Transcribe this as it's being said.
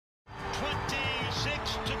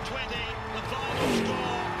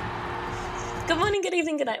morning, good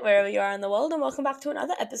evening, good night, wherever you are in the world, and welcome back to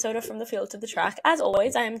another episode of From the Field to the Track. As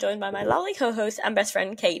always, I am joined by my lovely co-host and best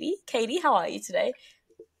friend, Katie. Katie, how are you today?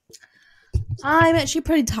 I'm actually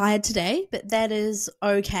pretty tired today, but that is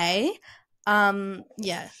okay. My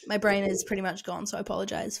brain is pretty much gone, so I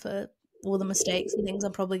apologize for all the mistakes and things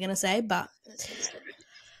I'm probably going to say, but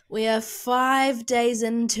we are 5 days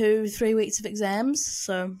into 3 weeks of exams,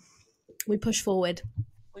 so we push forward.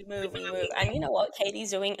 We move. And you know what? Katie's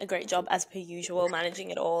doing a great job as per usual,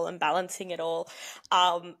 managing it all and balancing it all.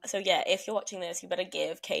 So yeah, if you're watching this, you better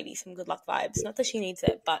give Katie some good luck vibes. Not that she needs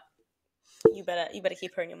it, but you better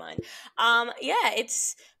keep her in your mind.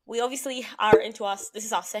 We obviously are into us. This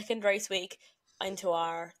is our second race week into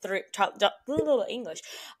our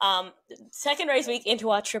second race week into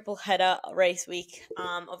our triple header race week.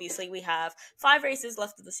 Obviously we have 5 races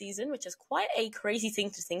left of the season, which is quite a crazy thing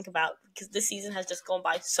to think about because this season has just gone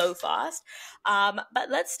by so fast. But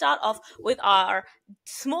let's start off with our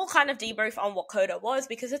small kind of debrief on what COTA was,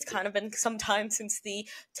 because it's kind of been some time since the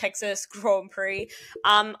Texas Grand Prix.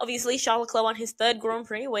 Obviously Charles Leclerc won his 3rd Grand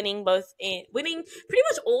Prix, winning pretty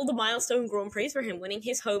much all the milestone Grand Prix for him, winning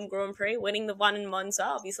his home Grand Prix, winning the one in Monza,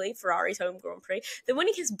 obviously Ferrari's home Grand Prix, then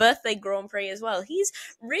winning his birthday Grand Prix as well. He's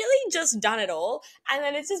really just done it all, and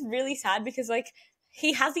then it's just really sad because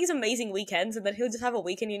he has these amazing weekends and then he'll just have a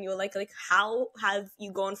weekend and you're like how have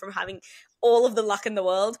you gone from having all of the luck in the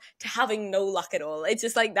world to having no luck at all? It's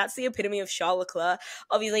just that's the epitome of Charles Leclerc.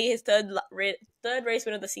 Obviously his third race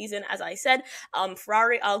win of the season, as I said.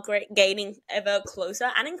 Ferrari are gaining ever closer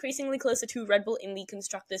and increasingly closer to Red Bull in the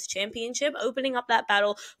Constructors' Championship, opening up that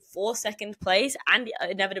battle for second place and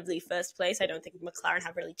inevitably first place. I don't think McLaren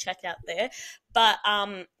have really checked out there, but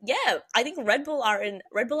I think Red Bull are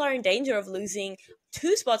in danger of losing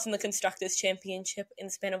 2 spots in the Constructors' Championship in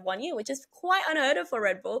the span of 1 year, which is quite unheard of for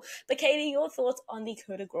Red Bull. But Katie, your thoughts on the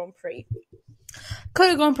COTA Grand Prix?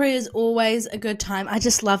 COTA Grand Prix is always a good time. I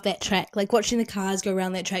just love that track. Watching the cars go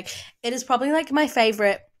around that track. It is probably my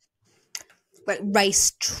favorite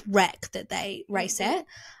race track that they race at.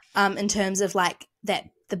 In terms of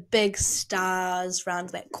the big stars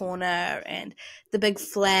around that corner and the big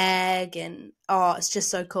flag, and it's just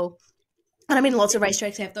so cool. And I mean, lots of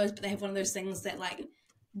racetracks have those, but they have one of those things that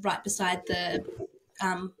right beside the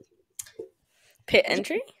pit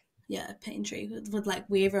entry. Yeah, pit entry with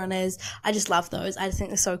where everyone is. I just love those. I just think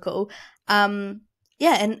they're so cool. And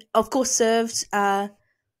of course served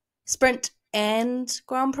sprint and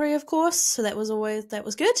Grand Prix, of course. So that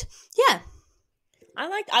was good. Yeah.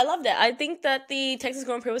 I loved it. I think that the Texas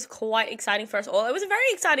Grand Prix was quite exciting for us all. It was a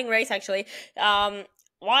very exciting race, actually.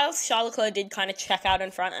 Whilst Charles Leclerc did kind of check out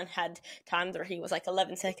in front and had times where he was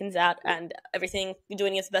 11 seconds out and everything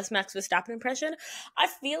doing his best Max Verstappen impression, I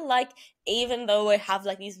feel even though we have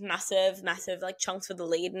these massive chunks for the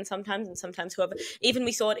lead and sometimes whoever, even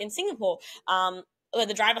we saw it in Singapore, where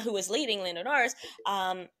the driver who was leading, Lando Norris,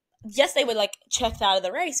 yes, they were checked out of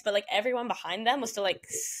the race, but everyone behind them was still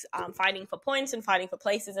fighting for points and fighting for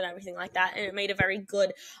places and everything like that, and it made a very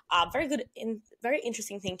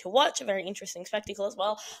interesting thing to watch, a very interesting spectacle as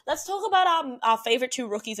well. Let's talk about our favorite 2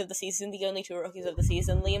 rookies of the season, the only 2 rookies of the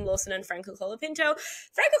season, Liam Lawson and Franco Colapinto.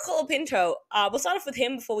 Franco Colapinto, we'll start off with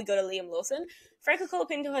him before we go to Liam Lawson. Franco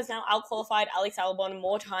Colapinto has now outqualified Alex Albon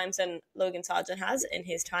more times than Logan Sargent has in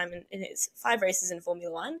his time in his 5 races in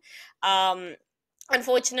Formula 1.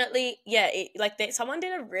 Unfortunately, someone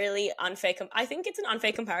did a really unfair. I think it's an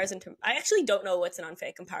unfair comparison I actually don't know what's an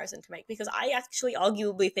unfair comparison to make, because I actually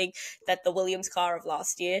arguably think that the Williams car of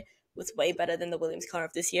last year was way better than the Williams car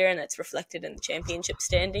of this year, and it's reflected in the championship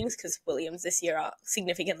standings because Williams this year are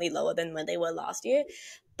significantly lower than when they were last year.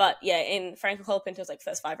 But yeah, in Franco Colapinto's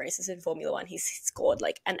first 5 races in Formula 1, he's scored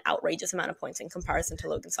an outrageous amount of points in comparison to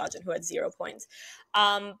Logan Sargent, who had 0 points.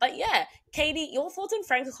 But yeah, Katie, your thoughts on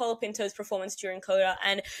Franco Colapinto's performance during COTA,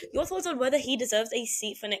 and your thoughts on whether he deserves a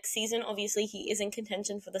seat for next season. Obviously, he is in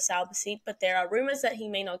contention for the Sauber seat, but there are rumors that he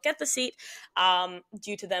may not get the seat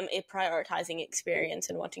due to them prioritizing experience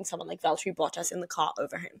and wanting someone like Valtteri Bottas in the car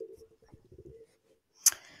over him.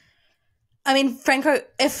 I mean,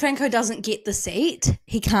 if Franco doesn't get the seat,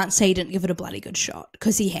 he can't say he didn't give it a bloody good shot,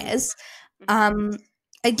 because he has.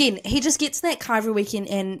 Again, he just gets in that car every weekend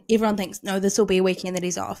and everyone thinks, no, this will be a weekend that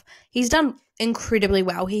he's off. He's done incredibly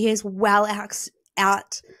well. He has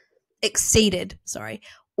exceeded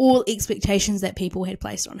all expectations that people had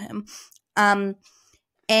placed on him.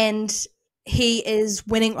 And he is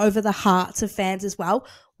winning over the hearts of fans as well,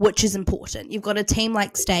 which is important. You've got a team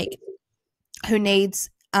like Stake who needs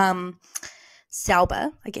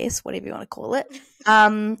Sauber, I guess, whatever you want to call it.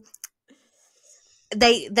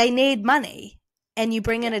 They need money, and you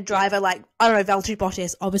bring in a driver like, I don't know, Valtteri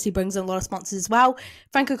Bottas obviously brings in a lot of sponsors as well.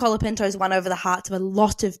 Franco Colapinto's won over the hearts of a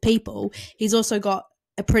lot of people. He's also got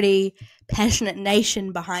a pretty passionate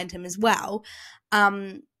nation behind him as well.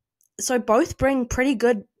 So both bring pretty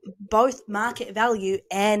good, both market value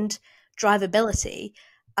and drivability.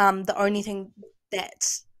 The only thing that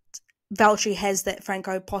Valtteri has that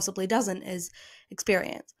Franco possibly doesn't is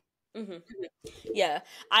experience. Mm-hmm. Yeah,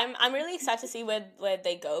 I'm really excited to see where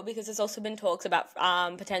they go, because there's also been talks about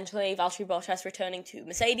potentially Valtteri Bottas returning to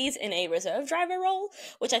Mercedes in a reserve driver role,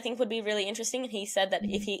 which I think would be really interesting. And he said that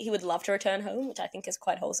if he would love to return home, which I think is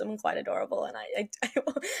quite wholesome and quite adorable. And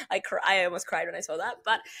I almost cried when I saw that.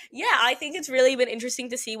 But yeah, I think it's really been interesting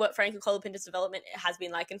to see what Franco Colapinto's development has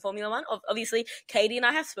been like in Formula One. Obviously, Katie and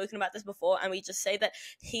I have spoken about this before, and we just say that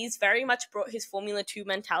he's very much brought his Formula 2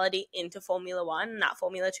 mentality into Formula One, and that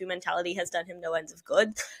Formula 2 mentality has done him no ends of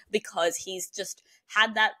good, because he's just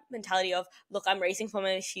had that mentality of, look, I'm racing for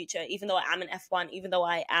my future, even though I am an F1, even though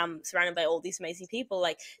I am surrounded by all these amazing people,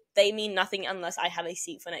 like, they mean nothing unless I have a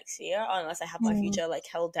seat for next year, or unless I have my future like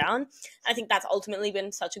held down. I think that's ultimately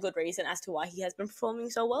been such a good reason as to why he has been performing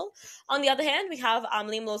so well. On the other hand, we have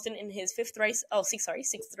Liam Lawson in his sixth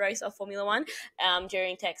race of Formula One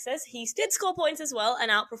during Texas. He did score points as well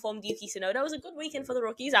and outperformed Yuki Tsunoda. It was a good weekend for the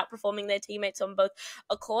rookies, outperforming their teammates on both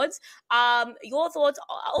accords. Your thoughts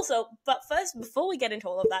also, but first, before we get into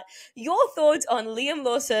all of that, your thoughts on Liam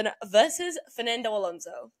Lawson versus Fernando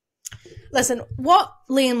Alonso. Listen, what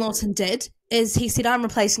Liam Lawson did is he said, I'm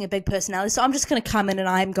replacing a big personality, so I'm just going to come in and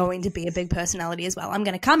I'm going to be a big personality as well. I'm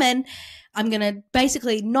going to come in, I'm going to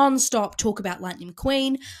basically non-stop talk about Lightning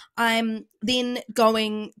McQueen. I'm then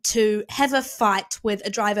going to have a fight with a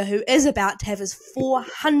driver who is about to have his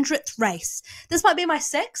 400th race. This might be my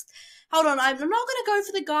 6th. Hold on, I'm not going to go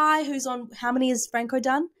for the guy who's on, how many has Franco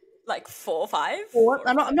done? Like 4 or 5? 4.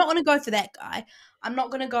 I'm not going to go for that guy. I'm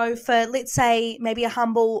not going to go for, let's say, maybe a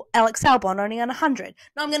humble Alex Albon only on 100.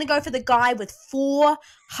 No, I'm going to go for the guy with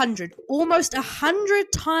 400, almost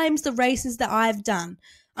 100 times the races that I've done.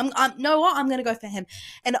 Know what? I'm going to go for him.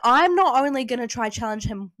 And I'm not only going to try challenge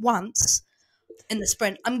him once in the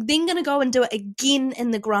sprint, I'm then going to go and do it again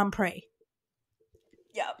in the Grand Prix.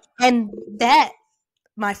 Yeah. And that,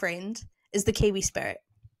 my friend, is the Kiwi spirit.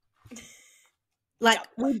 Like,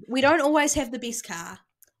 we don't always have the best car.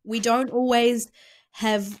 We don't always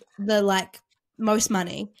have the, like, most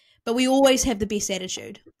money, but we always have the best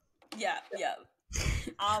attitude. Yeah.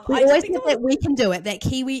 We always have that we can do it, that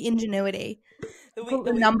Kiwi ingenuity,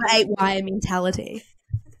 the number 8 wire mentality.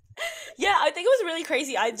 Yeah, I think it was really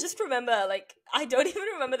crazy. I just remember, like, I don't even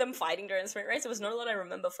remember them fighting during the sprint race. There was not a lot I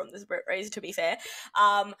remember from the sprint race, to be fair.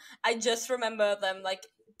 I just remember them, like,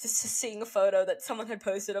 just seeing a photo that someone had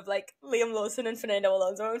posted of, like, Liam Lawson and Fernando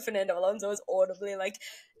Alonso, and Fernando Alonso was audibly, like,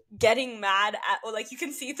 getting mad at, or, like, you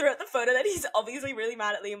can see throughout the photo that he's obviously really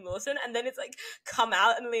mad at Liam Lawson, and then it's, like, come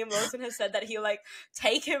out, and Liam Lawson has said that he'll, like,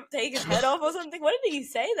 take his head off or something. What did he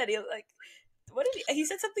say? That he'll, like, he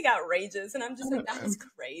said something outrageous, and I'm just like, that is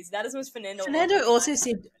crazy. That is most Fernando. Fernando also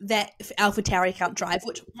said that AlphaTauri can't drive,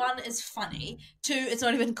 which, 1, is funny, 2, it's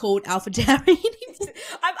not even called AlphaTauri.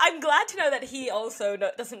 I'm glad to know that he also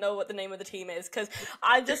doesn't know what the name of the team is, because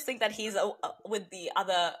I just think that he's with the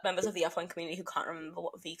other members of the F1 community who can't remember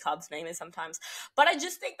what VCarb's name is sometimes. But I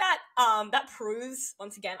just think that that proves,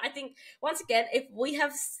 once again, if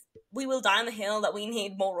we will die on the hill that we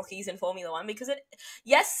need more rookies in Formula One, because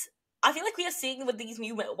I feel like we are seeing with these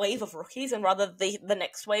new wave of rookies, and rather the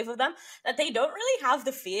next wave of them, that they don't really have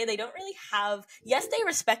the fear. They don't really have... Yes, they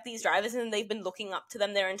respect these drivers, and they've been looking up to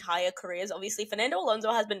them their entire careers. Obviously, Fernando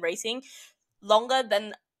Alonso has been racing longer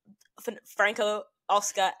than Franco,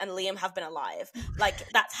 Oscar, and Liam have been alive.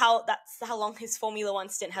 Like, that's how long his Formula One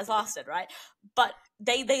stint has lasted, right? But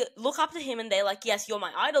they look up to him, and they're like, yes, you're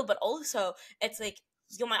my idol, but also it's like,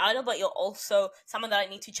 you're my idol, but you're also someone that I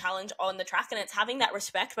need to challenge on the track. And it's having that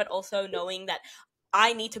respect, but also knowing that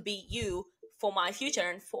I need to beat you for my future,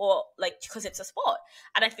 and for, like, because it's a sport.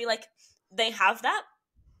 And I feel like they have that.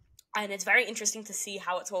 And it's very interesting to see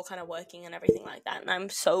how it's all kind of working and everything like that. And I'm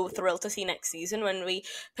so thrilled to see next season when we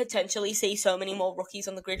potentially see so many more rookies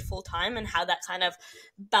on the grid full time, and how that kind of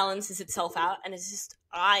balances itself out. And it's just,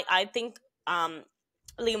 I think,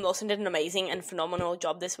 Liam Lawson did an amazing and phenomenal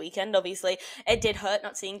job this weekend. Obviously, it did hurt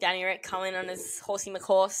not seeing Danny Rick come in on his horsey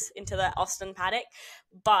McHorse into the Austin paddock,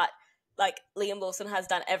 but, like, Liam Lawson has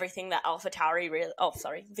done everything that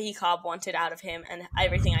VCarb wanted out of him, and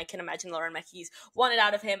everything I can imagine Lauren Meckies wanted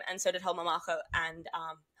out of him, and so did Helmut Marko and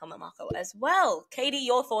Helmut Marko as well. Katie,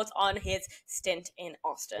 your thoughts on his stint in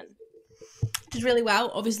Austin? Did really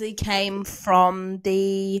well. Obviously came from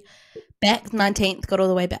the back 19th, got all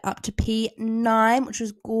the way back up to P9, which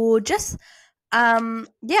was gorgeous. And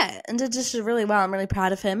did just really well. I'm really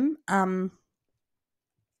proud of him.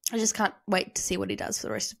 I just can't wait to see what he does for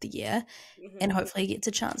the rest of the year, and hopefully he gets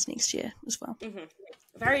a chance next year as well.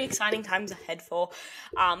 Very exciting times ahead for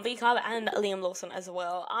V-Carb and Liam Lawson as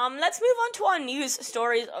well. Let's move on to our news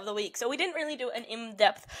stories of the week. So we didn't really do an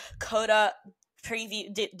in-depth Coda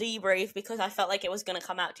preview debrief because I felt like it was going to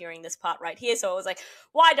come out during this part right here. So I was like,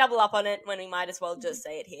 why double up on it when we might as well just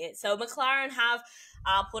say it here? So McLaren have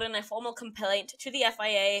put in a formal complaint to the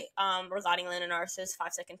FIA regarding Lando Norris's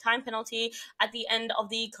 5-second time penalty at the end of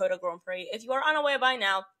the Coda Grand Prix. If you are unaware by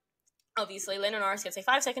now, obviously, Lando Norris gets a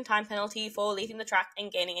 5-second time penalty for leaving the track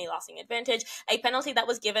and gaining a lasting advantage, a penalty that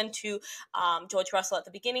was given to George Russell at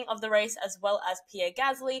the beginning of the race, as well as Pierre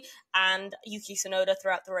Gasly and Yuki Tsunoda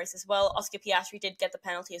throughout the race as well. Oscar Piastri did get the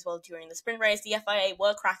penalty as well during the sprint race. The FIA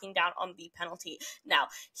were cracking down on the penalty. Now,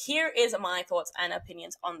 here is my thoughts and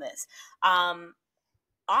opinions on this.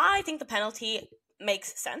 I think the penalty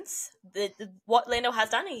makes sense. What Lando has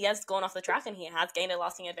done, he has gone off the track and he has gained a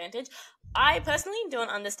lasting advantage. I personally don't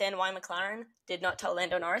understand why McLaren did not tell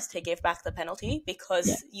Lando Norris to give back the penalty,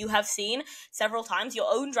 because you have seen several times your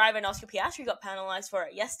own driver, Oscar Piastri, got penalized for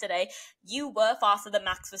it yesterday. You were faster than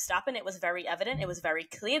Max Verstappen. It was very evident. It was very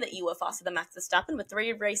clear that you were faster than Max Verstappen with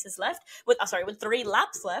 3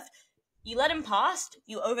 laps left. You let him pass,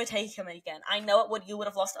 you overtake him again. I know you would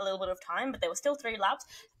have lost a little bit of time, but there were still 3 laps.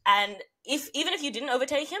 And even if you didn't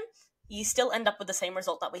overtake him, you still end up with the same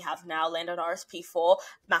result that we have now. Lando Norris P4,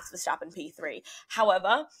 Max Verstappen P3.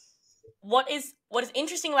 However, what is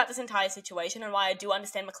interesting about this entire situation, and why I do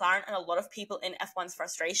understand McLaren and a lot of people in F1's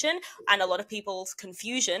frustration and a lot of people's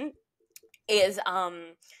confusion, is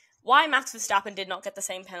why Max Verstappen did not get the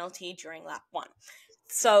same penalty during lap 1.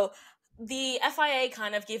 So the FIA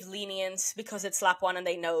kind of give lenience because it's lap 1 and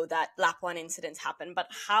they know that lap 1 incidents happen. But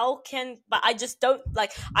I just don't,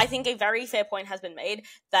 I think a very fair point has been made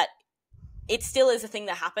that it still is a thing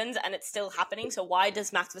that happens and it's still happening. So why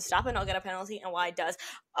does Max Verstappen not get a penalty, and why does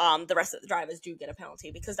the rest of the drivers do get a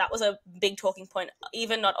penalty? Because that was a big talking point,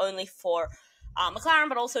 even not only for McLaren,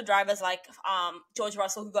 but also drivers like George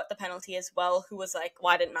Russell, who got the penalty as well, who was like,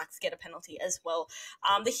 why didn't Max get a penalty as well?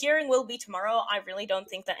 The hearing will be tomorrow. I really don't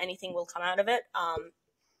think that anything will come out of it.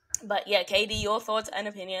 But yeah, Katie, your thoughts and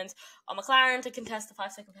opinions on McLaren to contest the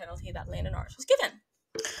 5-second penalty that Lando Norris was given?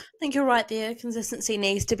 I think you're right there. Consistency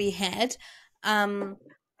needs to be had.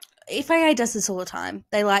 FIA does this all the time.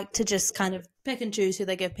 They like to just kind of pick and choose who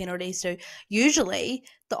they give penalties to. Usually,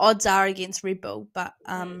 the odds are against Red Bull, but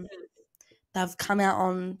they've come out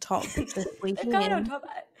on top this weekend. They've come out on top.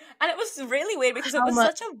 And it was really weird because it was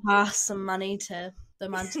such a... pass some money to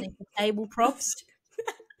the underneath the table props.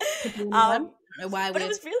 I don't know why, but it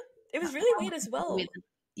was really weird as well.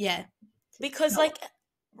 Yeah. Because,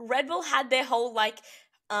 Red Bull had their whole,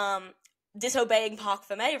 disobeying Parc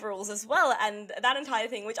Fermé rules as well, and that entire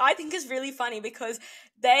thing, which I think is really funny because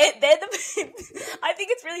they're the I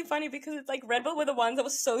think it's really funny because it's like Red Bull were the ones that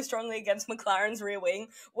was so strongly against McLaren's rear wing,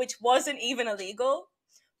 which wasn't even illegal,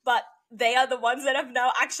 but they are the ones that have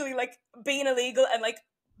now actually been illegal and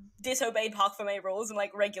disobeyed Parc Fermé rules and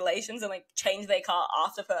regulations and changed their car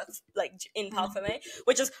after in Parc Fermé,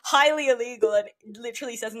 which is highly illegal and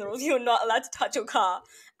literally says in the rules you're not allowed to touch your car,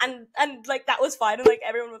 and that was fine, and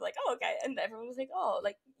everyone was like, oh okay, and everyone was like, oh,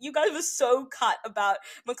 you guys were so cut about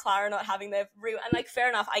McLaren not having their rear, and fair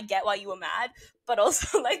enough, I get why you were mad, but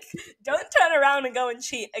also don't turn around and go and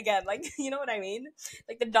cheat again, you know what I mean?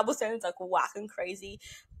 The double standard's whack and crazy.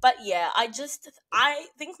 But yeah, I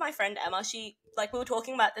think my friend Emma, she we were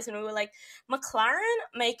talking about this and we were like, McLaren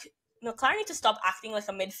need to stop acting like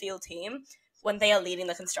a midfield team when they are leading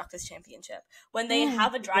the Constructors' Championship, when they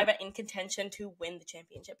have a driver in contention to win the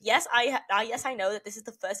championship. Yes, I know that this is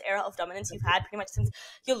the first era of dominance you've had pretty much since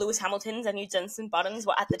your Lewis Hamiltons and your Jenson Buttons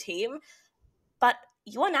were at the team, but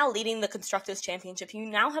you are now leading the Constructors' Championship. You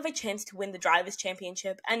now have a chance to win the Drivers'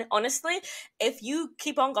 Championship, and honestly, if you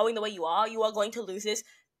keep on going the way you are going to lose this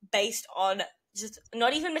based on just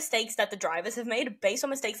not even mistakes that the drivers have made, based on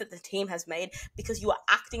mistakes that the team has made, because you are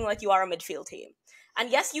acting like you are a midfield team. And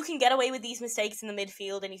yes, you can get away with these mistakes in the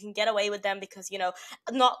midfield, and you can get away with them because,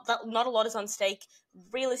 not a lot is on stake.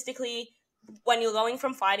 Realistically, when you're going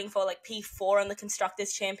from fighting for P4 in the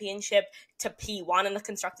Constructors' Championship to P1 in the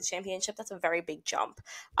Constructors' Championship, that's a very big jump.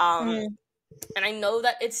 And I know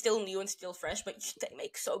that it's still new and still fresh, but they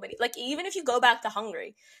make so many. Even if you go back to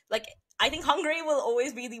Hungary, I think Hungary will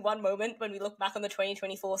always be the one moment when we look back on the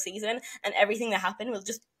 2024 season and everything that happened, we'll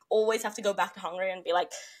just always have to go back to Hungary and be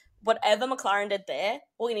like, whatever McLaren did there,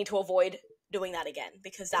 we need to avoid doing that again,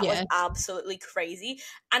 because that Yeah. was absolutely crazy.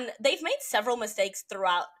 And they've made several mistakes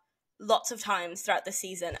throughout, lots of times throughout the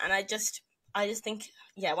season. And I just think,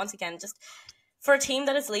 yeah, once again, just for a team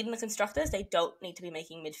that is leading the constructors, they don't need to be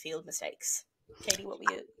making midfield mistakes. Katie, what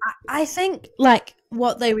were you? I think, like,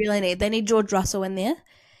 what they really need, they need George Russell in there.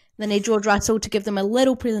 They need George Russell to give them a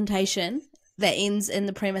little presentation that ends in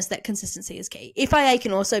the premise that consistency is key. FIA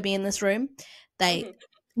can also be in this room.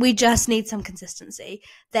 We just need some consistency.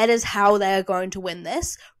 That is how they are going to win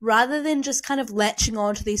this, rather than just kind of latching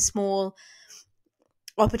on to these small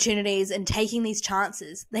opportunities and taking these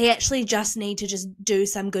chances. They actually just need to just do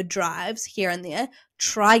some good drives here and there,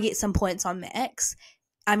 try get some points on Max.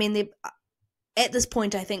 I mean, at this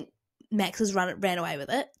point, I think Max has ran away with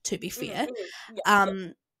it, to be fair.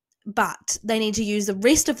 But they need to use the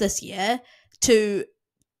rest of this year to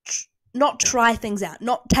not try things out,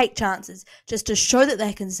 not take chances, just to show that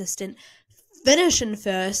they're consistent, finish in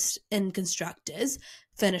first in constructors,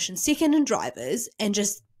 finish in second in drivers, and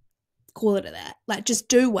just call it a that. Like, just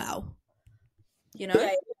do well, you know?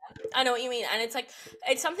 Yeah, I know what you mean. And it's like,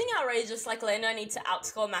 it's something outrageous, like Lando needs to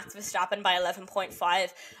outscore Max Verstappen by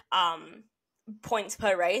 11.5 points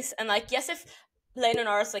per race. And like, yes, if Lando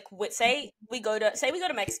Norris, like, say we go to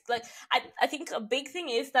Mexico, like, I think a big thing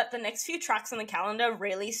is that the next few tracks on the calendar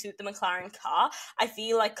really suit the McLaren car. I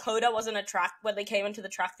feel like Coda wasn't a track where they came into the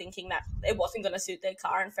track thinking that it wasn't going to suit their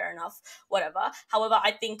car, and fair enough, whatever. However,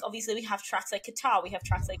 I think obviously we have tracks like Qatar, we have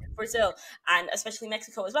tracks like Brazil, and especially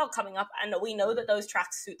Mexico as well coming up, and we know that those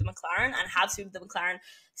tracks suit the McLaren and have suited the McLaren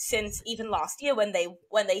since even last year when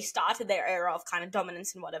they started their era of kind of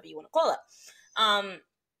dominance and whatever you want to call it.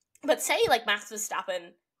 But say, like, Max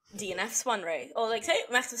Verstappen DNFs one race, or, like, say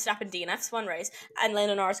Max Verstappen DNFs one race, and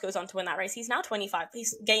Lando Norris goes on to win that race, he's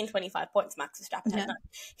gained 25 points, Max Verstappen has not.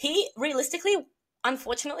 He, realistically,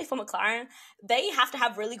 unfortunately for McLaren, they have to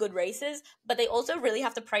have really good races, but they also really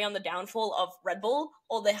have to prey on the downfall of Red Bull,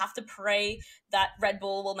 or they have to pray that Red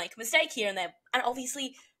Bull will make a mistake here and there. And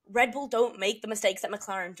obviously, Red Bull don't make the mistakes that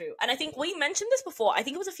McLaren do. And I think we mentioned this before, I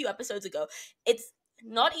think it was a few episodes ago, it's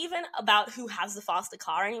not even about who has the faster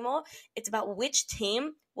car anymore. It's about which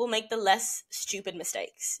team will make the less stupid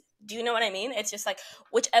mistakes. Do you know what I mean? It's just like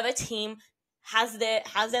whichever team has their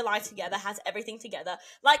life together, has everything together.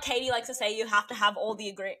 Like Katie likes to say, you have to have all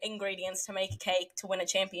the ingredients to make a cake to win a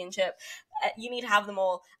championship. You need to have them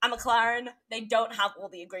all. And McLaren, they don't have all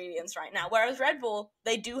the ingredients right now. Whereas Red Bull,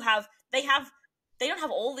 they don't have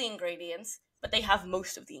all the ingredients, but they have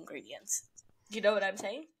most of the ingredients. Do you know what I'm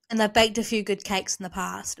saying? And they've baked a few good cakes in the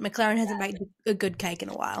past. McLaren hasn't baked a good cake in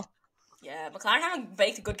a while. Yeah, McLaren haven't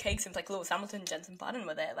baked a good cake since, like, Lewis Hamilton and Jenson Button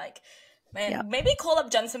were there. Like, man, maybe call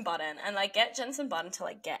up Jenson Button and, like, get Jenson Button to,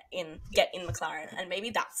 like, get in McLaren. And maybe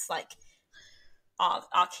that's, like,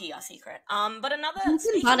 our key, our secret. But another...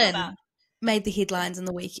 Jenson Button made the headlines in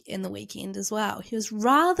the weekend as well. He was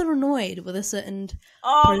rather annoyed with a certain...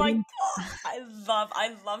 Oh, my God.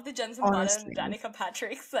 I love the Jenson Button, Danica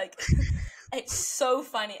Patrick's, like... It's so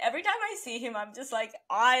funny. Every time I see him, I'm just like,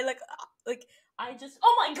 oh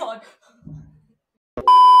my God.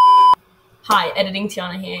 Hi, Editing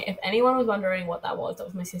Tiana here. If anyone was wondering what that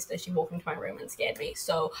was my sister. She walked into my room and scared me.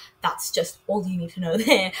 So that's just all you need to know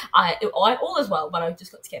there. All as well, but I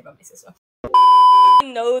just got scared by my sister.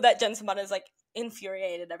 I know that Jenson Button is, like,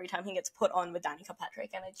 infuriated every time he gets put on with Danica Patrick,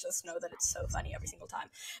 and I just know that it's so funny every single time.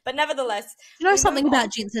 But nevertheless... You know something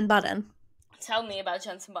about Jenson Button? Tell me about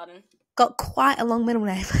Jenson Button. Got quite a long middle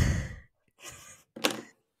name.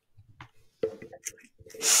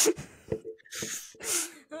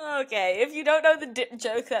 Okay, if you don't know the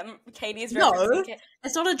joke that Katie is referencing... No,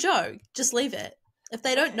 it's not a joke. Just leave it. If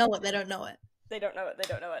they don't know it, they don't know it. They don't know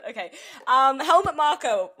it. Okay. Helmut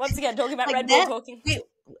Marko. Once again, talking about Red Bull talking... Do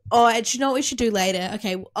you know what we should do later?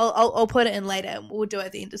 Okay, I'll put it in later. We'll do it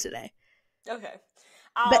at the end of today. Okay.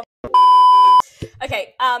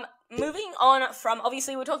 Okay, moving on from,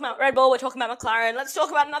 obviously, we're talking about Red Bull, we're talking about McLaren. Let's talk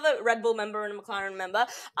about another Red Bull member and a McLaren member.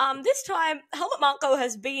 This time, Helmut Marko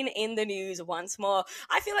has been in the news once more.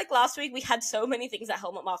 I feel like last week we had so many things that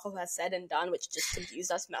Helmut Marko has said and done, which just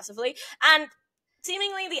confused us massively. And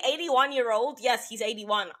seemingly the 81-year-old, yes, he's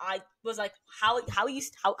 81. I was like, how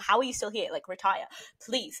are you still here? Like, retire.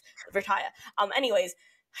 Please, retire. Anyways,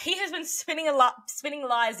 he has been spinning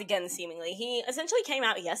lies again, seemingly. He essentially came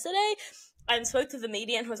out yesterday and spoke to the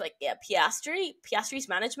media and was like, yeah, Piastri's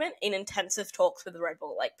management in intensive talks with Red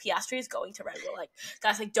Bull. Like, Piastri is going to Red Bull. Like,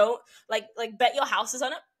 guys, like, don't, like bet your houses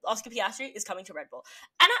on it. Oscar Piastri is coming to Red Bull.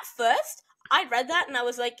 And at first, I read that and I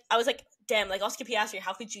was like, damn, like, Oscar Piastri,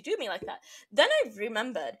 how could you do me like that? Then I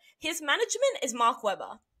remembered his management is Mark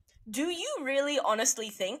Webber. do you really honestly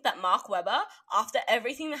think that Mark Webber, after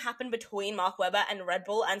everything that happened between Mark Webber and Red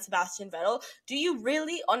Bull and Sebastian Vettel, do you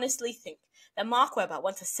really honestly think that Mark Webber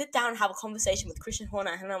wants to sit down and have a conversation with Christian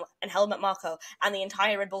Horner and Helmut Marko and the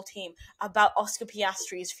entire Red Bull team about Oscar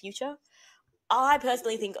Piastri's future? I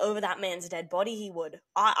personally think over that man's dead body he would.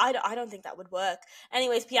 I don't think that would work.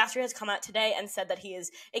 Anyways, Piastri has come out today and said that he is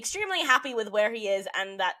extremely happy with where he is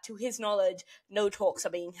and that, to his knowledge, no talks are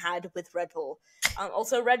being had with Red Bull.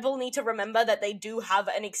 Also, Red Bull need to remember that they do have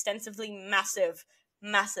an extensively massive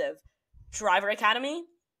driver academy.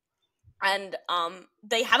 And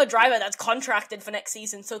they have a driver that's contracted for next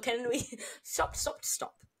season. So can we... Stop.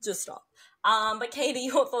 Just stop. But Katie,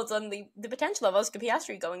 your thoughts on the potential of Oscar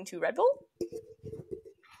Piastri going to Red Bull?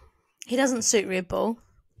 He doesn't suit Red Bull.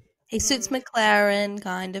 He suits McLaren,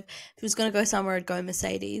 kind of. If he was going to go somewhere, I'd go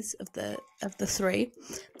Mercedes of the three,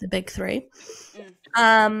 the big three.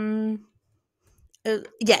 Yeah,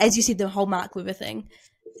 as you said, the whole Mark Webber thing,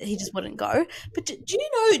 he just wouldn't go. But do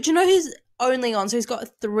you know he's only on? So he's got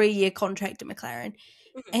a 3-year contract at McLaren,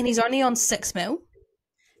 and he's only on $6 million.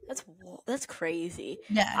 That's crazy.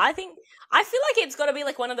 Yeah. I feel like it's got to be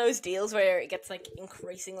like one of those deals where it gets like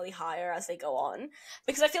increasingly higher as they go on.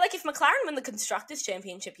 Because I feel like if McLaren win the Constructors'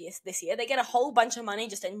 Championship this year, they get a whole bunch of money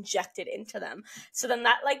just injected into them. So then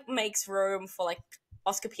that like makes room for like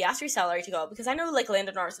Oscar Piastri's salary to go up, because I know like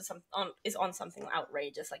Lando Norris is on something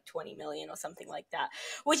outrageous like 20 million or something like that,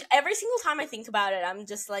 which every single time I think about it I'm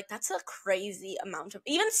just like, that's a crazy amount of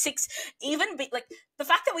like the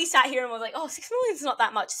fact that we sat here and was like, oh, 6 million is not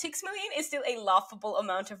that much. 6 million is still a laughable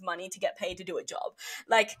amount of money to get paid to do a job.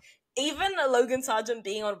 Like even Logan Sargent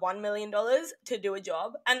being on $1 million to do a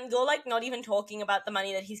job, and you're like not even talking about the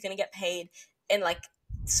money that he's going to get paid in like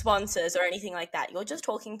sponsors or anything like that. You're just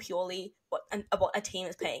talking purely what a team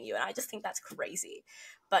is paying you, and I just think that's crazy.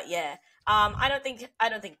 But yeah, I don't think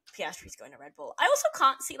Piastri's going to Red Bull. I also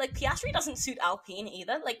can't see, like, Piastri doesn't suit Alpine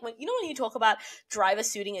either. Like, when you talk about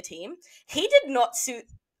drivers suiting a team, he did not suit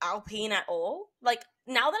Alpine at all. Like,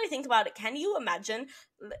 now that I think about it, can you imagine,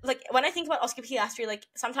 like, when I think about Oscar Piastri, like,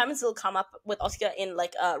 sometimes it'll come up with Oscar in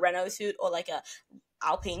like a Renault suit or like a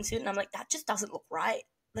Alpine suit, and I'm like, that just doesn't look right.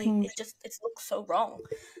 Like, it looks so wrong.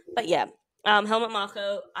 But yeah, Helmut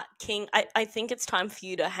Marko, King, I think it's time for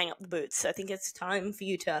you to hang up the boots. I think it's time for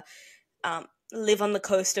you to live on the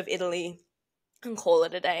coast of Italy and call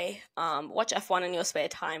it a day. Watch F1 in your spare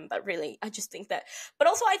time. But really, I just think that... But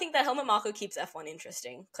also, I think that Helmut Marko keeps F1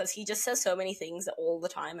 interesting, because he just says so many things all the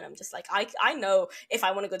time, and I'm just like, I know if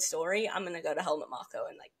I want a good story, I'm going to go to Helmut Marko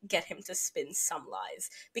and like get him to spin some lies,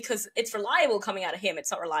 because it's reliable coming out of him.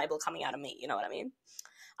 It's not reliable coming out of me. You know what I mean?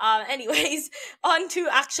 Anyways, on to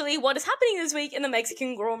actually what is happening this week in the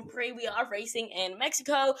Mexican Grand Prix. We are racing in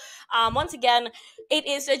Mexico. Once again, it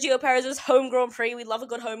is Sergio Perez's home Grand Prix. We love a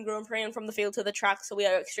good home Grand Prix and from the field to the track, so we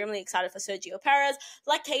are extremely excited for Sergio Perez.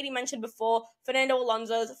 Like Katie mentioned before, Fernando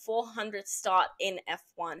Alonso's 400th start in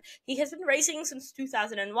F1. He has been racing since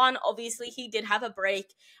 2001. Obviously, he did have a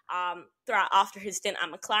break throughout after his stint at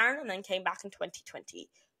McLaren, and then came back in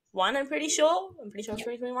 2021, I'm pretty sure it's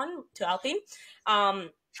 2021 to Alpine.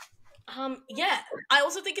 Yeah, I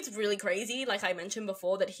also think it's really crazy, like I mentioned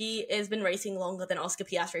before, that he has been racing longer than Oscar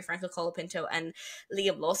Piastri, Franco Colapinto, and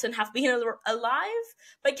Liam Lawson have been alive.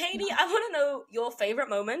 But Katie, I want to know your favorite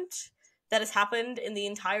moment that has happened in the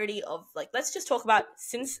entirety of, like, let's just talk about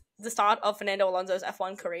since the start of Fernando Alonso's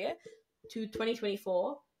F1 career to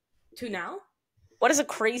 2024 to now. What is a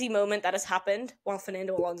crazy moment that has happened while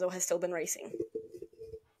Fernando Alonso has still been racing?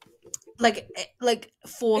 Like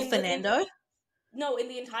for Fernando? No, in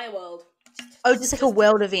the entire world. Oh, just like a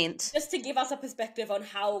world event. Just to give us a perspective on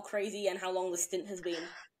how crazy and how long the stint has been.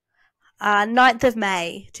 9th of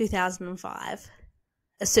May, 2005.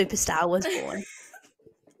 A superstar was born.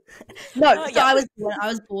 I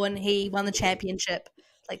was born. He won the championship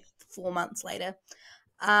like 4 months later.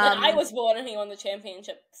 And I was born and he won the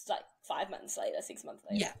championship like 5 months later, 6 months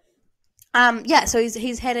later. Yeah. So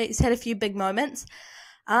he's had a few big moments.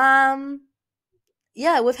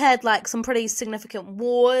 Yeah, we've had like some pretty significant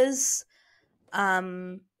wars.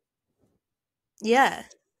 Yeah.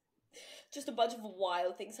 Just a bunch of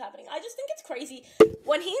wild things happening. I just think it's crazy.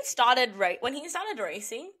 When he started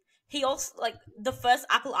racing, he also, like, the first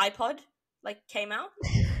Apple iPod like came out.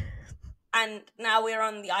 And now we're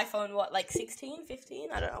on the iPhone, what, like 16,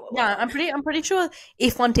 15? I don't know. Yeah, I'm pretty sure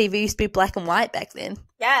F1 TV used to be black and white back then.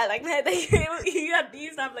 Yeah, like they you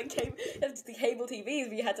used to have like the cable TVs,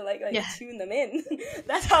 but you had to like tune them in.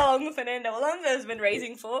 That's how long Fernando Alonso has been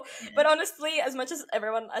racing for. Yeah. But honestly, as much as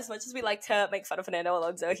we like to make fun of Fernando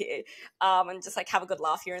Alonso here, and just like have a good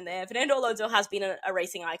laugh here and there, Fernando Alonso has been a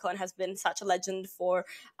racing icon, has been such a legend for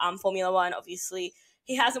Formula One. Obviously,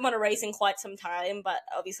 he hasn't won a race in quite some time, but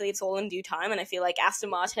obviously it's all in due time. And I feel like Aston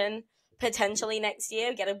Martin potentially next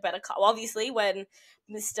year get a better car. Well, obviously, when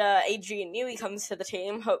Mr. Adrian Newey comes to the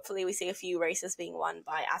team, hopefully we see a few races being won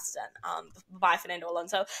by by Fernando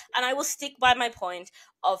Alonso. And I will stick by my point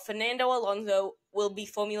of Fernando Alonso will be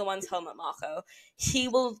Formula One's Helmut Marko. He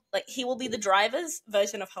will be the driver's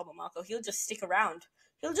version of Helmut Marko. He'll just stick around.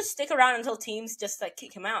 He'll just stick around until teams just like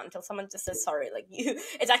kick him out, until someone just says sorry. Like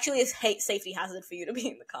it's actually a safety hazard for you to be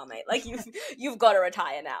in the car, mate. Like you've got to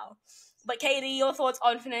retire now. But Katie, your thoughts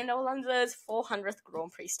on Fernando Alonso's 400th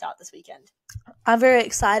Grand Prix start this weekend? I'm very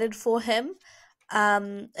excited for him.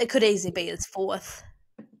 It could easily be his fourth.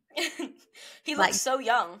 He looks so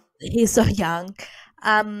young. He's so young.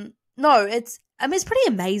 No, it's pretty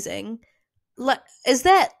amazing. Like, is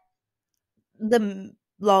that the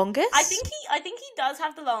longest? I think he does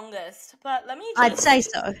have the longest, but let me I'd say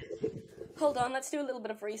so. Hold on, let's do a little bit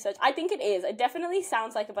of research. I think it is. It definitely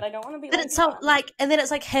sounds like it, but I don't want to be. But it's so and then it's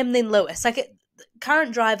like him, then Lewis. Like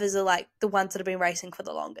current drivers are like the ones that have been racing for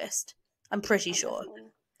the longest. I'm pretty sure.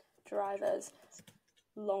 Drivers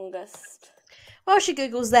longest. While she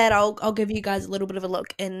Googles that, I'll give you guys a little bit of a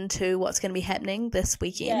look into what's going to be happening this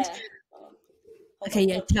weekend. Yeah.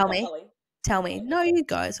 Okay, Tell me. No, you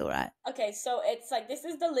guys, all right. Okay, so it's like this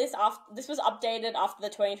is the list this was updated after the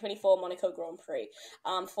 2024 Monaco Grand Prix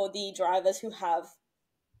for the drivers who have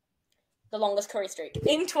the longest career streak.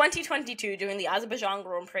 In 2022, during the Azerbaijan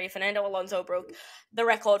Grand Prix, Fernando Alonso broke the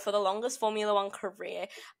record for the longest Formula One career.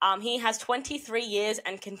 He has 23 years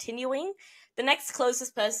and continuing. The next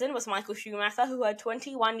closest person was Michael Schumacher, who had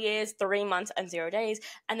 21 years, 3 months, and 0 days.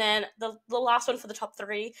 And then the last one for the top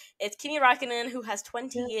three is Kimi Raikkonen, who has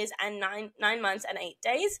 20 years and 9 months and 8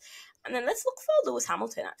 days. And then let's look for Lewis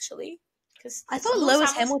Hamilton, actually. Because I thought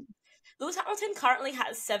Lewis Hamilton currently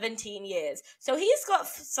has 17 years. So he's got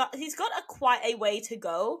quite a way to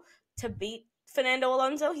go to beat Fernando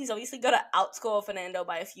Alonso. He's obviously got to outscore Fernando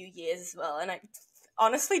by a few years as well. And I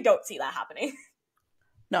honestly don't see that happening.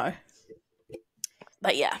 No.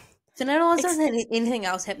 But yeah. Fernando Alonso doesn't have anything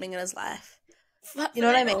else happening in his life. You know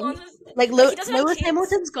what I mean? Like Lewis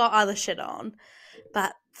Hamilton's got other shit on.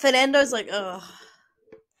 But Fernando's like, ugh.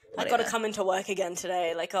 I got to come into work again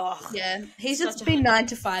today. Like, oh. Yeah. He's just been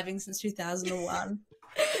 9-to-5ing since 2001.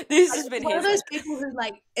 This has been one of those people who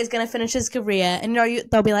like is going to finish his career and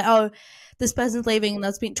they'll be like, oh, this person's leaving and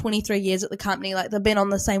they've spent 23 years at the company. Like, they've been on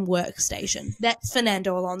the same workstation. That's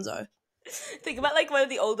Fernando Alonso. Think about like one of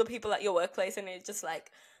the older people at your workplace and it's just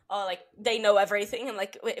like, oh, like they know everything and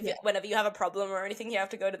like whenever you have a problem or anything you have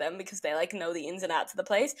to go to them because they like know the ins and outs of the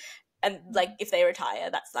place. And like if they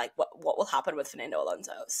retire, that's like what will happen with Fernando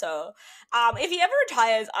Alonso. So if he ever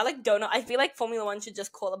retires, I don't know. I feel like Formula One should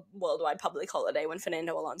just call a worldwide public holiday when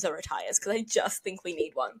Fernando Alonso retires because I just think we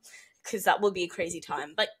need one because that will be a crazy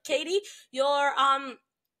time. But Katie, your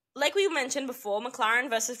like we mentioned before, McLaren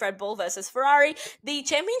versus Red Bull versus Ferrari, the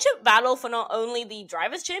championship battle for not only the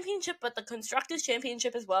Drivers' Championship, but the Constructors'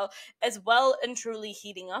 Championship as well and truly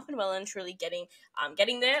heating up and well and truly getting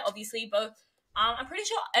there. Obviously, both, I'm pretty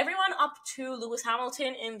sure everyone up to Lewis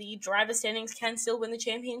Hamilton in the driver standings can still win the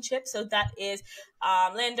championship. So that is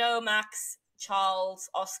Lando, Max, Charles,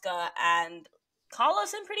 Oscar, and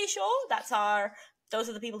Carlos, I'm pretty sure. Those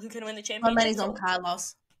are the people who can win the championship. My money's on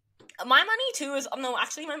Carlos. My money too is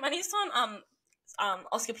my money's on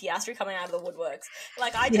Oscar Piastri coming out of the woodworks.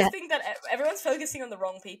 Like I just think that everyone's focusing on the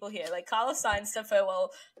wrong people here. Like Carlos Sainz to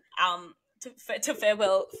farewell to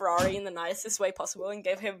farewell Ferrari in the nicest way possible and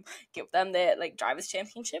give them their like drivers'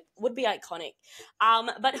 championship would be iconic.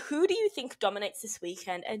 But who do you think dominates this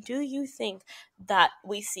weekend? And do you think that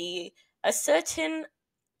we see a certain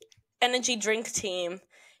energy drink team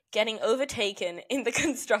getting overtaken in the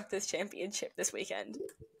Constructors' Championship this weekend?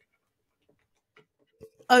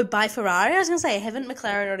 Oh, by Ferrari? I was going to say, haven't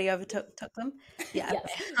McLaren already overtook them? Yeah.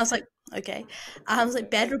 Yes. I was like, okay. I was like,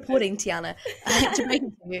 bad reporting, Tiana. To make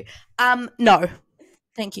it for you. No.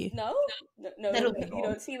 Thank you. No? No, you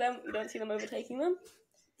don't see them overtaking them?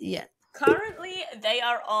 Yeah. Currently,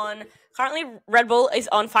 Red Bull is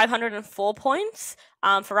on 504 points.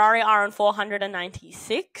 Ferrari are on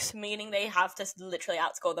 496, meaning they have to literally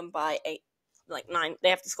outscore them by 9. They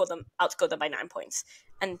have to outscore them by 9 points,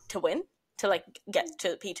 and to win to like get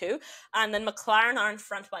to P2, and then McLaren are in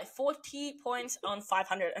front by 40 points on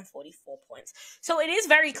 544 points. So it is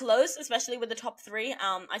very close, especially with the top three.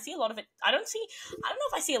 I see a lot of it. I don't know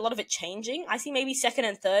if I see a lot of it changing. I see maybe second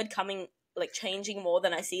and third coming like changing more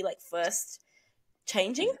than I see like first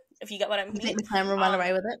changing. If you get what I mean. You think McLaren will run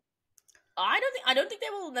away with it? I don't think they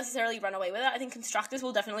will necessarily run away with it. I think constructors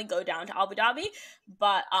will definitely go down to Abu Dhabi,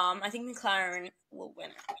 but I think McLaren will win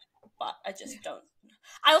it. But I just don't.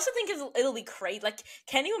 I also think it'll be great. Like,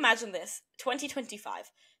 can you imagine this?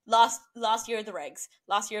 2025, last year of the regs,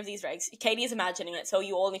 last year of these regs. Katie is imagining it, so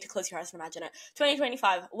you all need to close your eyes and imagine it.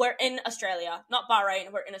 2025, we're in Australia, not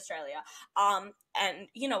Bahrain. We're in Australia. And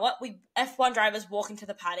you know what? F1 drivers walk into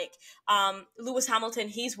the paddock. Lewis Hamilton,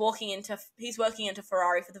 he's working into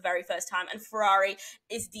Ferrari for the very first time, and Ferrari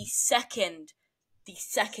is the second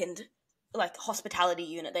like hospitality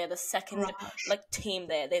unit. They're the second like team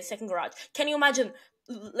there. They're the second garage. Can you imagine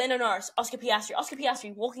Lando Norris, Oscar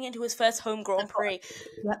Piastri walking into his first home Grand Prix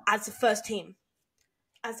as the first team?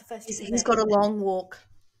 He's got a long walk.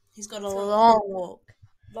 He's got a long walk.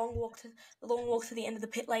 Long walk to the end of the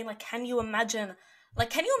pit lane. Like, can you imagine? And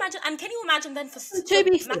can you imagine then for... To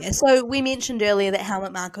be fair, so we mentioned earlier that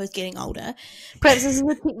Helmut Marko is getting older. Perhaps this is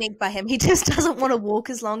a technique by him. He just doesn't want to walk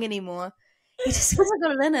as long anymore. He just feels like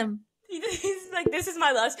got it in him. He's like, this is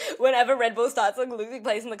my last. Whenever Red Bull starts like losing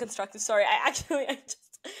place in the constructors, sorry, I just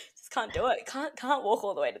can't do it. Can't walk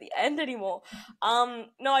all the way to the end anymore.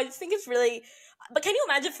 No, I just think it's really. But can you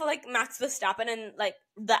imagine for like Max Verstappen and like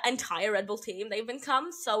the entire Red Bull team? They've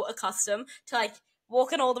become so accustomed to like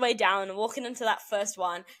walking all the way down and walking into that first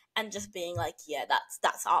one and just being like, yeah,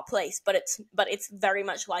 that's our place. But it's very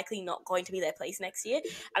much likely not going to be their place next year,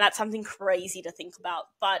 and that's something crazy to think about.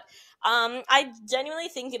 But I genuinely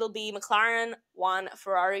think it'll be McLaren 1,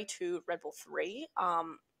 Ferrari 2, Red Bull 3.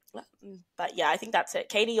 But yeah, I think that's it.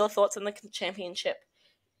 Katie, your thoughts on the championship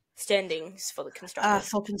standings for the constructors?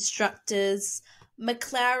 For constructors,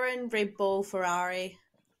 McLaren, Red Bull, Ferrari.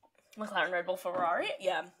 McLaren, Red Bull, Ferrari.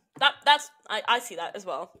 Yeah, that's I see that as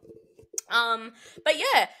well. But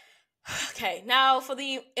yeah, okay. Now for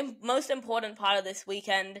the most important part of this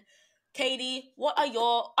weekend, Katie, what are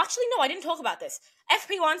your? Actually, no, I didn't talk about this.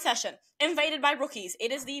 FP1 session invaded by rookies.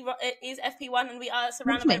 It is FP1, and we are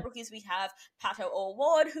surrounded by rookies. We have Pato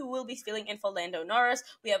O'Ward, who will be filling in for Lando Norris.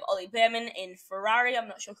 We have Ollie Behrman in Ferrari. I'm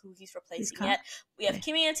not sure who he's replacing yet. We have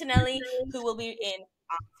Kimi Antonelli, who will be in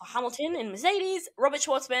for Hamilton in Mercedes. Robert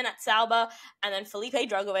Schwartzman at Sauber, and then Felipe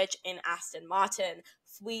Drugovich in Aston Martin.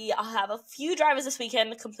 We have a few drivers this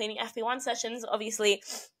weekend completing FP1 sessions. Obviously,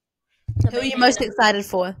 who are you most excited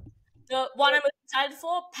for? The one I'm excited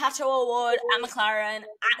for, Pato O'Ward at McLaren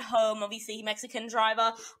at home. Obviously, Mexican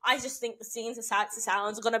driver. I just think the scenes, the sights, the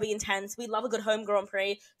sounds are going to be intense. We love a good home Grand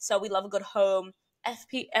Prix, so we love a good home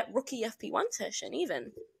rookie FP1 session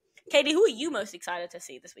even. Katie, who are you most excited to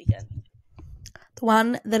see this weekend? The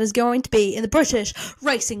one that is going to be in the British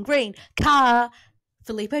Racing Green car,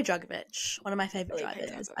 Felipe Drugovich, one of my favourite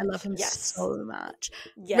drivers. I love him so much.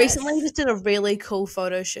 Yes. Recently, he just did a really cool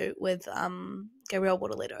photo shoot with Gabriel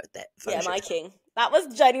Bortoleto at that photo shoot. My king. That was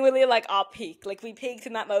genuinely like our peak. Like, we peaked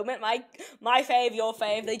in that moment. My fave, your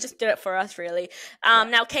fave. They just did it for us, really.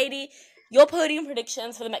 Now, Katie, your podium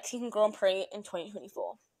predictions for the Mexican Grand Prix in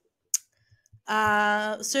 2024.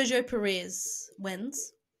 Sergio Perez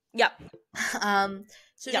wins. Yep.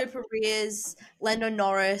 Sergio Perez, Lando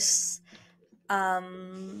Norris,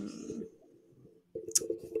 Oscar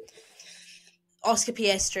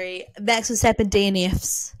Piastri, Max Verstappen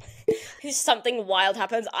DNFs. Something wild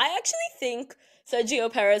happens. I actually think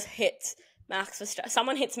Sergio Perez hits Max Verstappen.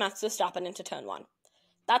 Someone hits Max Verstappen into turn 1.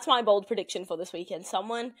 That's my bold prediction for this weekend.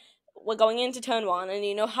 We're going into turn 1, and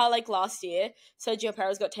you know how, like, last year, Sergio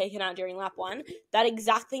Perez got taken out during lap 1? That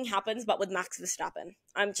exact thing happens, but with Max Verstappen.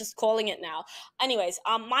 I'm just calling it now. Anyways,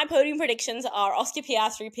 my podium predictions are Oscar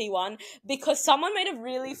Piastri P1, because someone made a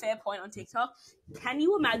really fair point on TikTok. Can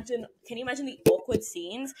you imagine the awkward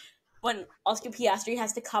scenes when Oscar Piastri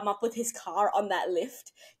has to come up with his car on that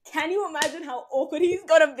lift? Can you imagine how awkward he's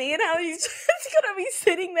gonna be and how he's just gonna be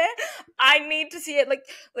sitting there? I need to see it. Like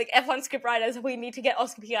F1 scriptwriters, we need to get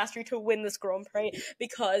Oscar Piastri to win this Grand Prix,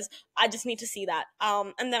 because I just need to see that.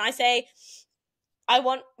 And then I say, I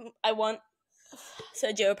want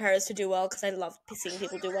Sergio Perez to do well, because I love seeing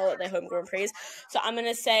people do well at their home Grand Prix. So I'm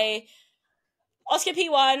gonna say Oscar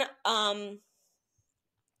P1,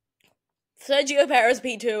 Sergio Perez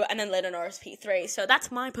P2, and then Lando Norris P3. So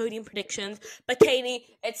that's my podium predictions. But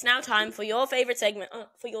Katie, it's now time for your favorite segment.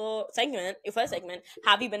 Your first segment.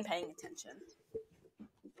 Have you been paying attention?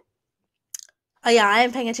 Oh yeah, I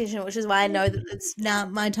am paying attention, which is why I know that it's now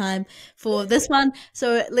my time for this one.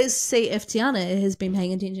 So let's see if Tiana has been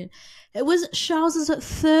paying attention. It was Charles's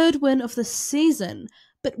third win of the season,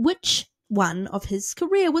 but which one of his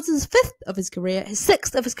career was his fifth of his career, his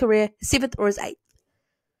sixth of his career, his seventh, or his eighth?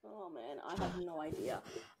 Oh man, I have no idea.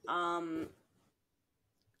 I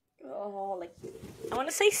want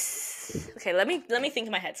to say. Okay, let me think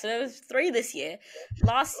in my head. So there was 3 this year.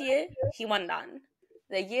 Last year he won none.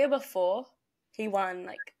 The year before he won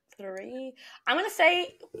like 3. I'm gonna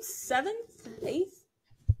say 7th, 8th.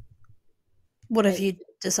 What have you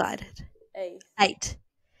decided? 8th. 8.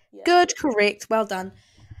 Yeah. Good, correct. Well done.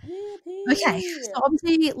 Okay, so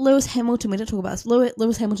obviously Lewis Hamilton, we didn't talk about this.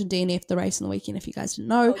 Lewis Hamilton DNF'd the race on the weekend, if you guys didn't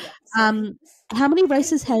know. How many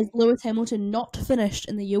races has Lewis Hamilton not finished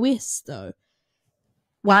in the US, though?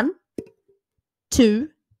 1, 2,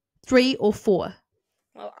 3, or 4?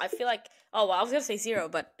 Well, I feel like... Oh, well, I was going to say 0,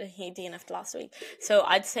 but he DNF'd last week. So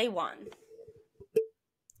I'd say 1.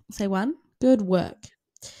 Say 1? Good work.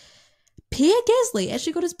 Pierre Gasly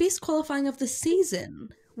actually got his best qualifying of the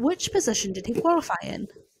season. Which position did he qualify in?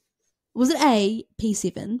 Was it A,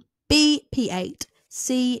 P7, B, P8,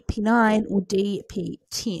 C, P9, or D,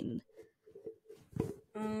 P10?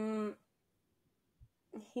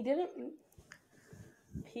 He didn't...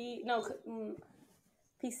 P7,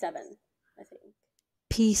 I think.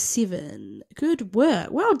 P7. Good work.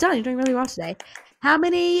 Well done. You're doing really well today. How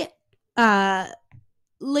many...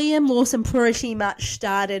 Liam Lawson pretty much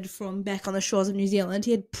started from back on the shores of New Zealand.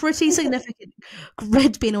 He had pretty significant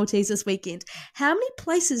grid penalties this weekend. How many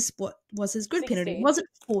places was his grid 60. penalty? Was it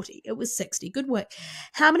 40? It was 60. Good work.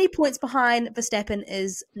 How many points behind Verstappen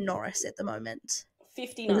is Norris at the moment?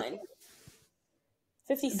 59.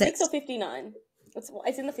 56 or 59? It's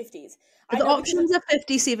in the 50s. The options are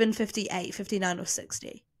 57, 58, 59, or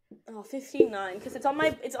 60. Oh, 59, because it's on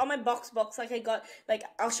my box. Like I got, like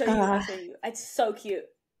I'll show you. It's so cute.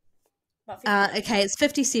 Okay, it's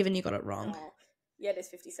 57. You got it wrong. Oh, yeah, it is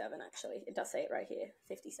 57. Actually, it does say it right here.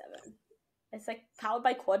 57. It's like powered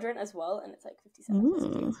by Quadrant as well, and it's like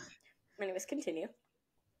 57. Anyways, continue.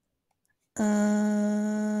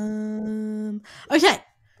 Okay.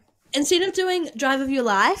 Instead of doing Drive of Your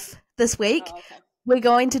Life this week, we're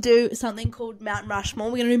going to do something called Mount Rushmore.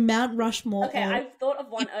 We're going to do Mount Rushmore. Okay, I've thought of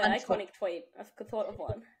one iconic tweet. I've thought of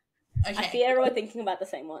one. Okay. I fear we're thinking about the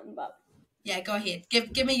same one, but... Yeah, go ahead.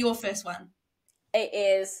 Give me your first one. It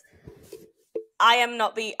is... I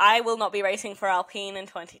will not be racing for Alpine in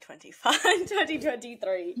 2025,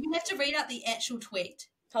 2023. You have to read out the actual tweet.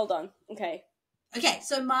 Hold on. Okay,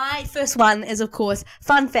 so my first one is, of course,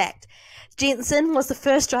 fun fact. Jensen was the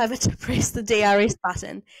first driver to press the DRS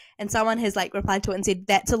button, and someone has replied to it and said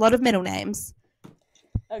that's a lot of middle names.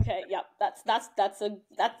 Okay, yeah, that's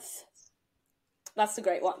a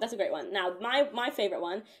great one. That's a great one. Now, my favorite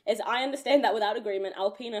one is I understand that without agreement,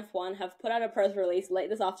 Alpine F1 have put out a press release late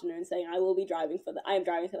this afternoon saying I am driving for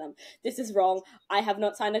them. This is wrong. I have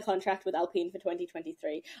not signed a contract with Alpine for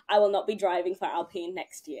 2023. I will not be driving for Alpine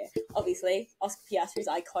next year. Obviously, Oscar Piastri's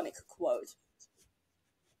iconic quote.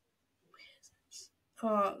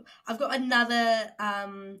 Oh, I've got another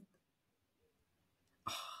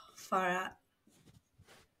far out.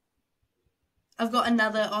 I've got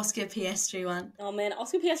another Oscar Piastri one. Oh man,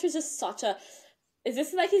 Oscar Piastri is just such a... Is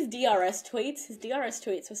this like his DRS tweets? His DRS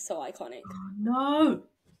tweets were so iconic. Oh no!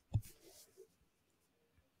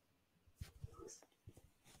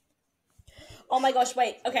 Oh my gosh,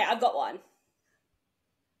 wait. Okay, I've got one.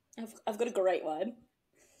 I've got a great one.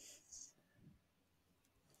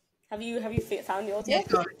 Have you found yours yet?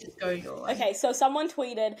 Yeah, go your way. Okay, so someone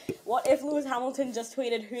tweeted, what if Lewis Hamilton just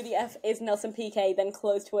tweeted who the F is Nelson Piquet, then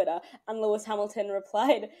closed Twitter, and Lewis Hamilton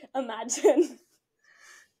replied, imagine.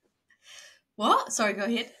 What? Sorry, go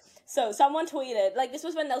ahead. So someone tweeted, this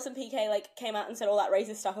was when Nelson Piquet, came out and said all that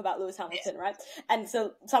racist stuff about Lewis Hamilton, right? And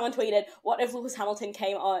so someone tweeted, what if Lewis Hamilton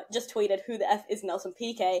came on, just tweeted who the F is Nelson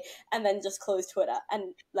Piquet, and then just closed Twitter,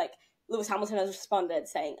 and, Lewis Hamilton has responded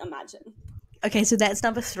saying, imagine. Okay, so that's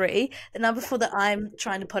number 3. The number 4 that I'm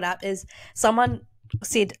trying to put up is someone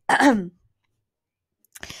said,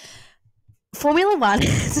 Formula 1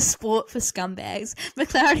 is a sport for scumbags.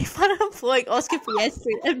 McLaren fun employing Oscar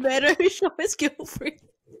Piastri and matter who shot his girlfriend.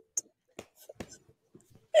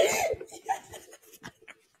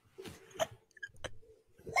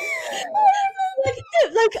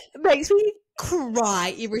 Makes me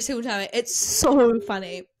cry every single time. It's so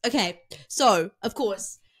funny. Okay, so of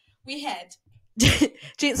course we had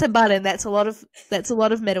Jensen Button. That's a lot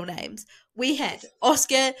of middle names. We had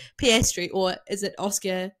Oscar Piastri, or is it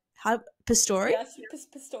Oscar Pistorius?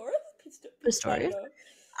 Pistorius.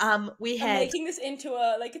 We had... I'm making this into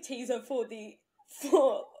a teaser for the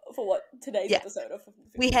for what today's episode of.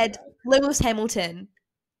 We had Lewis Hamilton,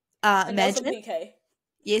 and Imagine. Nelson Piquet.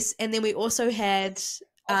 Yes, and then we also had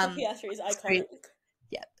Piastri is iconic.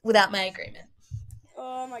 Yeah, without my agreement.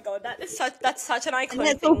 Oh my god, that's such an iconic and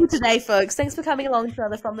that's thing. all for today, folks. Thanks for coming along to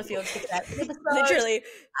another From the Field to the Track episode. Literally.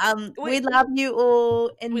 We love you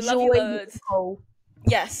all. Enjoy. We love you loads.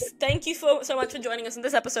 Yes, thank you so much for joining us in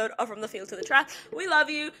this episode of From the Field to the Track. We love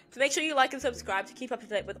you. Make sure you like and subscribe to keep up to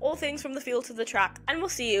date with all things From the Field to the Track. And we'll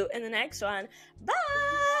see you in the next one. Bye!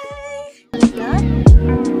 Bye.